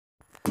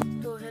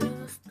तो हेलो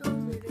दोस्तों,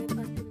 मेरे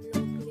पास तुम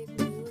लोगों के लिए एक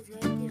न्यूज़ है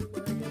कि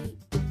हमारी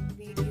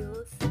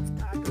वीडियोस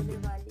स्टार्ट होने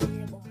वाली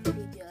है बहुत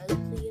ही जल्द।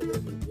 तो ये मैं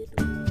वीडियो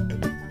तुम लोगों को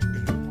बताने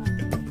जा रहा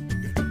हूँ।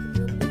 तुम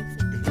लोग देख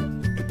सकते हो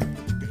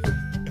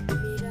कि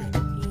मेरा एक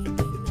अकाउंट है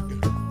जिससे कि ये सब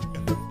बोलना आ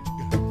रहा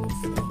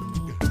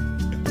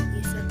है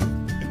ये सब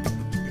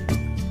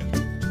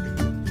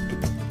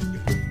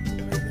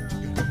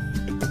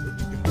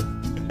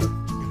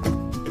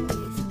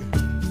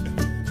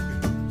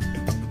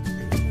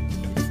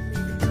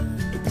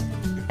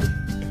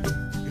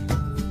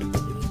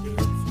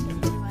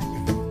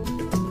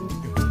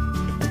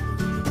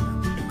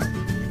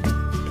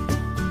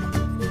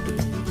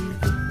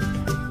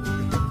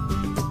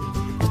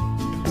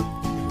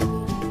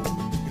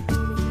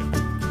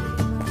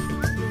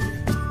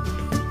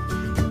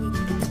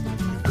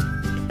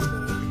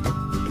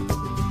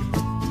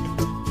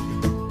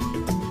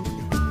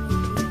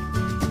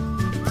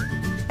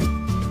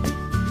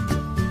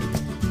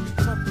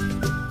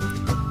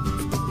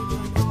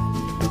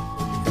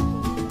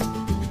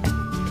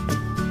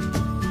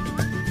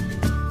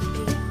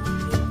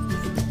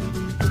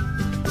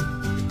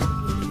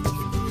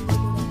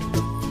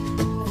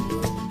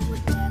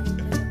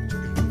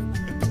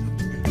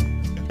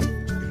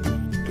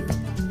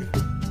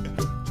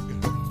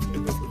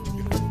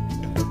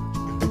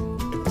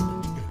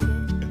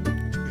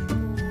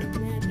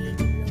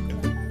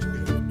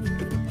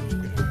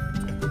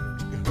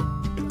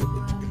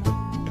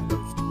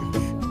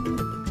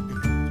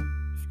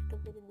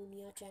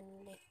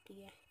चैनल देखती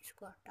है।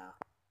 इसको हटाओ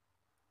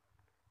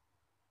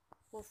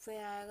और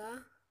फिर आएगा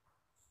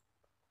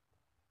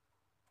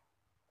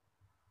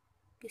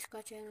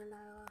किसका चैनल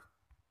आएगा,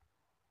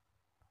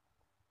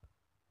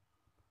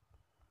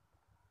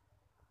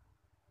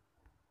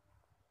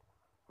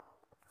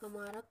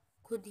 हमारा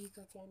खुद ही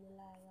का चैनल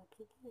आएगा।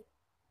 ठीक है,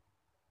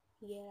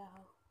 ये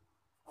रहा।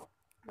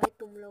 भाई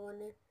तुम लोगों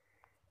ने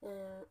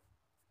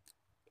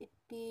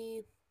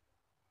इतनी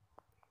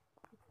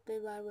कई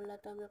बार बोला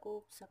था मेरे को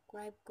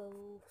सब्सक्राइब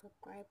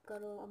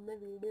करो। अब मैं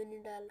वीडियो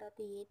नहीं डाल रहा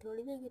था, ये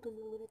थोड़ी ना कि तुम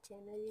लोग मेरा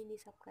चैनल ही नहीं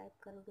सब्सक्राइब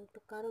करोगे।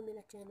 तो करो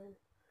मेरा चैनल,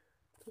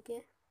 ठीक है।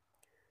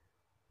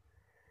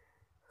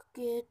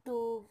 ओके,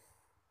 तो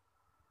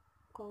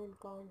कौन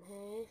कौन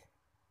है,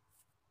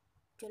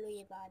 चलो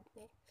ये बाद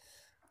में।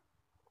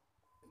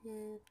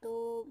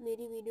 तो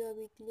मेरी वीडियो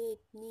अभी के लिए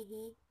इतनी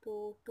ही। तो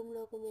तुम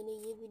लोगों को मैंने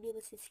ये वीडियो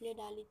बस इसलिए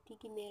डाली थी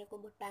कि मेरे को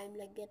बहुत टाइम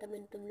लग गया था।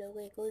 मैंने तुम लोगों को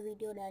एक और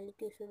वीडियो डाली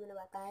थी, उसमें मैंने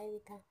बताया भी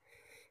था।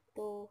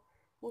 तो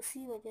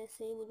उसी वजह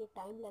से मुझे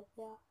टाइम लग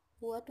गया।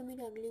 हुआ तो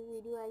मेरी अगली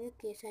वीडियो आएगी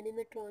केस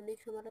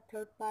एनिमेट्रॉनिक्स, हमारा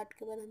थर्ड पार्ट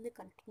के बाद हमने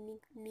कंटिन्यू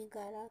नहीं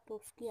करा, तो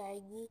उसकी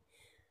आएगी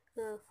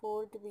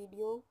फोर्थ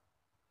वीडियो।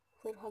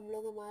 फिर हम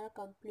लोग हमारा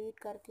कंप्लीट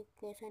करके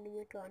केस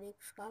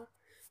एनिमेट्रॉनिक्स का,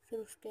 फिर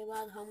उसके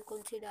बाद हम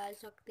कौन सी डाल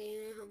सकते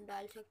हैं, हम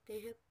डाल सकते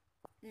हैं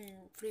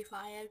फ्री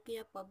फायर की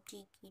या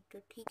पबजी की। तो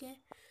ठीक है,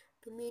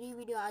 तो मेरी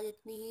वीडियो आज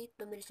इतनी ही।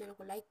 तो मेरे चैनल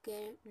को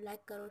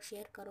लाइक करो,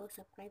 शेयर करो,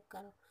 सब्सक्राइब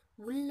करो,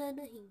 भूलना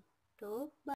नहीं। तो